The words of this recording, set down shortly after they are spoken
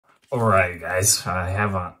Alright guys, I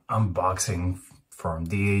have an unboxing from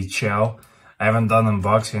DHL. I haven't done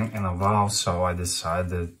unboxing in a while, so I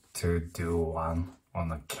decided to do one on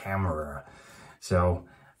the camera. So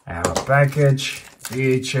I have a package,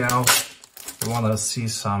 DHL. You want to see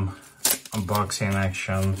some unboxing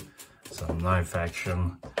action, some knife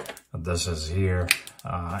action. This is here,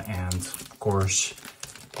 and of course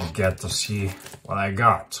you get to see what I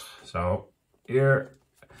got. So here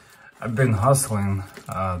I've been hustling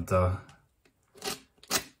the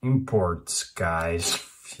imports guys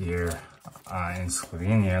here in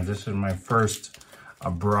Slovenia. This is my first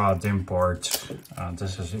abroad import.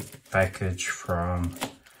 This is a package from,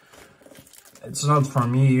 it's not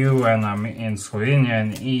from EU, and I'm in Slovenia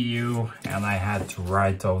and EU, and I had to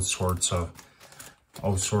write all sorts of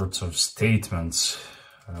statements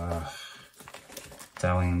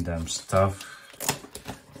telling them stuff,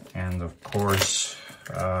 and of course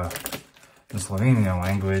in Slovenian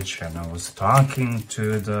language, and I was talking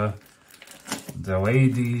to the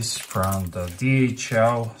ladies from the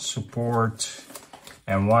DHL support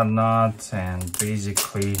and whatnot, and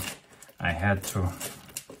basically I had to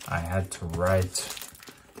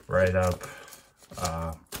write up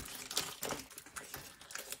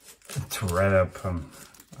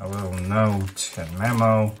a little note and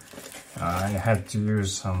memo. I had to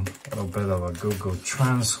use a little bit of a Google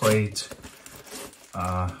Translate,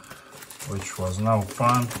 which was no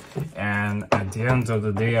fun. And at the end of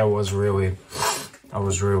the day, I was really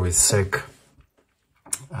sick.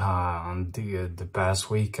 The past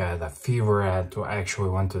week I had a fever. I had to actually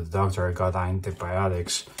went to the doctor. I got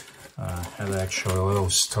antibiotics. Had actually a little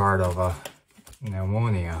start of a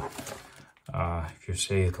pneumonia, if you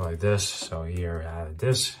say it like this. So here I had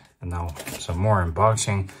this, and now some more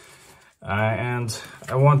unboxing. And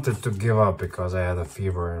I wanted to give up because I had a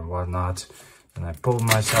fever and whatnot. And I pulled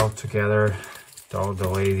myself together, told the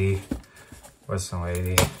lady, listen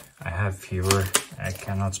lady, I have fever, I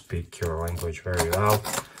cannot speak your language very well,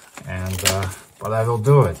 and but I will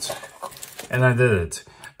do it. And I did it.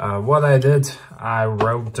 What I did, I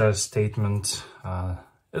wrote a statement.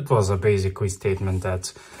 It was a basically statement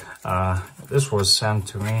that this was sent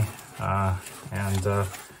to me, and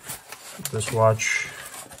this watch,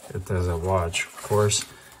 it is a watch, of course,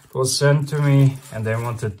 it was sent to me, and they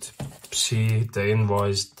wanted to see the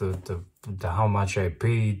invoice, the how much I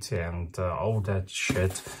paid, and all that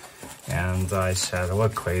shit. And I said,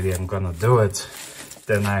 look lady, I'm gonna do it.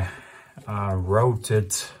 Then I wrote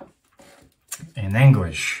it in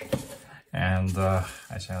English, and I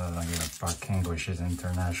said, I don't give a fuck, English is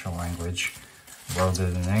international language. Wrote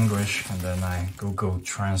it in English, and then I Google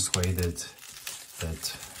translated it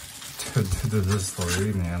to the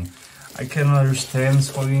Slovenian. I can understand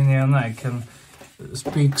Slovenian, I can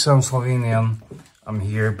speak some Slovenian. I'm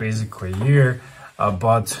here, basically here,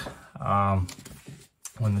 but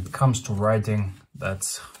when it comes to writing,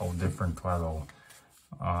 that's a whole different level.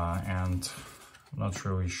 And I'm not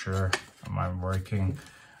really sure. Am I working?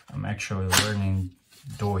 I'm actually learning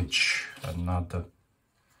Deutsch, and not the.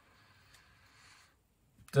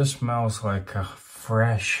 This smells like a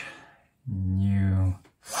fresh, new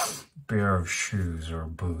pair of shoes or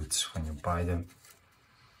boots when you buy them.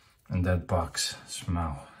 And that box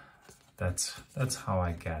smell, that's how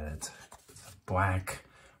I get it. It's a black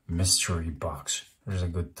mystery box. There's a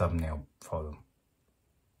good thumbnail photo.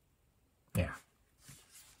 Yeah.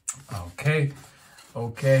 Okay.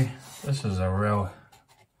 This is a real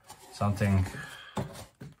something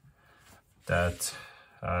that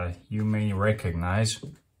you may recognize.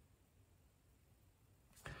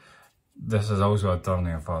 This is also a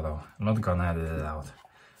thumbnail photo. I'm not gonna edit it out.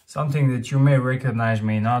 Something that you may recognize,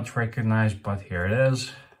 may not recognize, but here it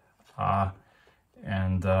is.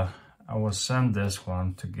 And I will send this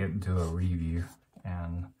one to do a review,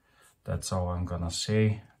 and that's all I'm gonna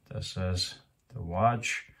say. This is the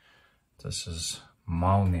watch. This is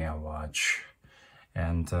Molnia watch,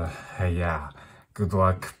 and yeah, good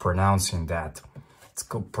luck pronouncing that. It's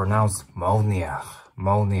pronounced Molnia,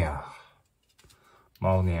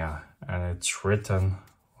 and it's written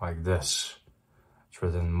like this.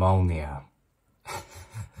 Written Molnia.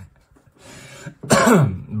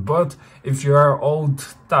 But if you are old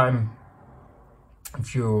time,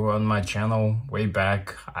 if you're on my channel way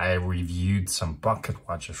back, I reviewed some pocket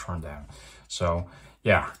watches from them. So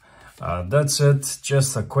yeah, that's it.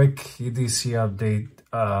 Just a quick EDC update.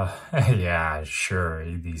 Yeah, sure,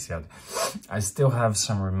 EDC update. I still have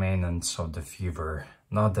some remnants of the fever.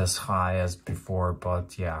 Not as high as before,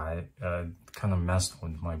 but yeah, I kind of messed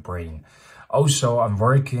with my brain. Also, I'm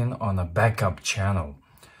working on a backup channel.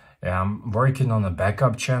 Yeah, I'm working on a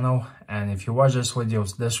backup channel, and if you watch this video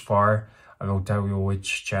this far, I will tell you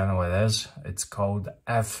which channel it is. It's called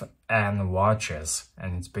FN Watches,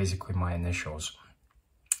 and it's basically my initials.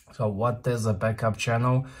 So what is a backup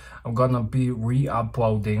channel? I'm gonna be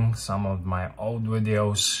re-uploading some of my old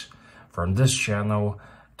videos from this channel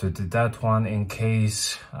to that one in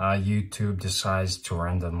case YouTube decides to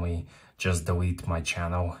randomly just delete my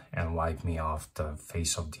channel and wipe me off the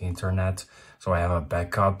face of the internet. So I have a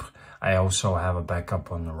backup. I also have a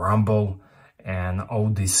backup on Rumble and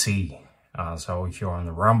ODC. So if you're on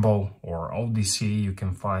Rumble or ODC, you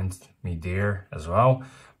can find me there as well.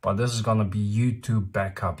 But this is gonna be YouTube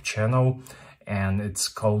backup channel, and it's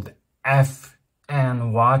called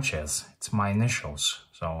FN Watches. It's my initials.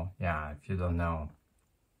 So yeah, if you don't know.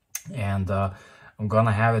 And I'm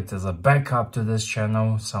gonna have it as a backup to this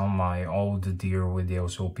channel. Some of my old deer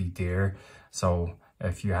videos will be there. So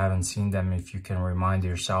if you haven't seen them, if you can remind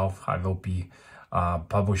yourself, I will be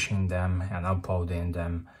publishing them and uploading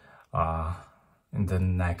them in the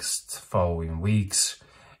next following weeks.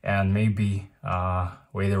 And maybe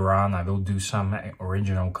later on I will do some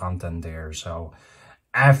original content there. So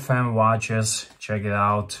FN Watches, check it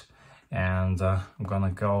out. And I'm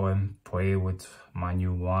gonna go and play with my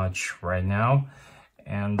new watch right now,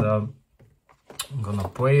 and I'm gonna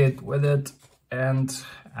play it with it, and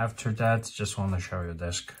after that just want to show you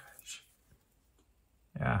this.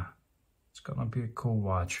 Yeah, it's gonna be a cool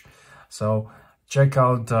watch. So check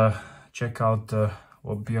out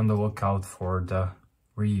we'll be on the lookout for the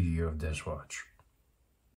review of this watch.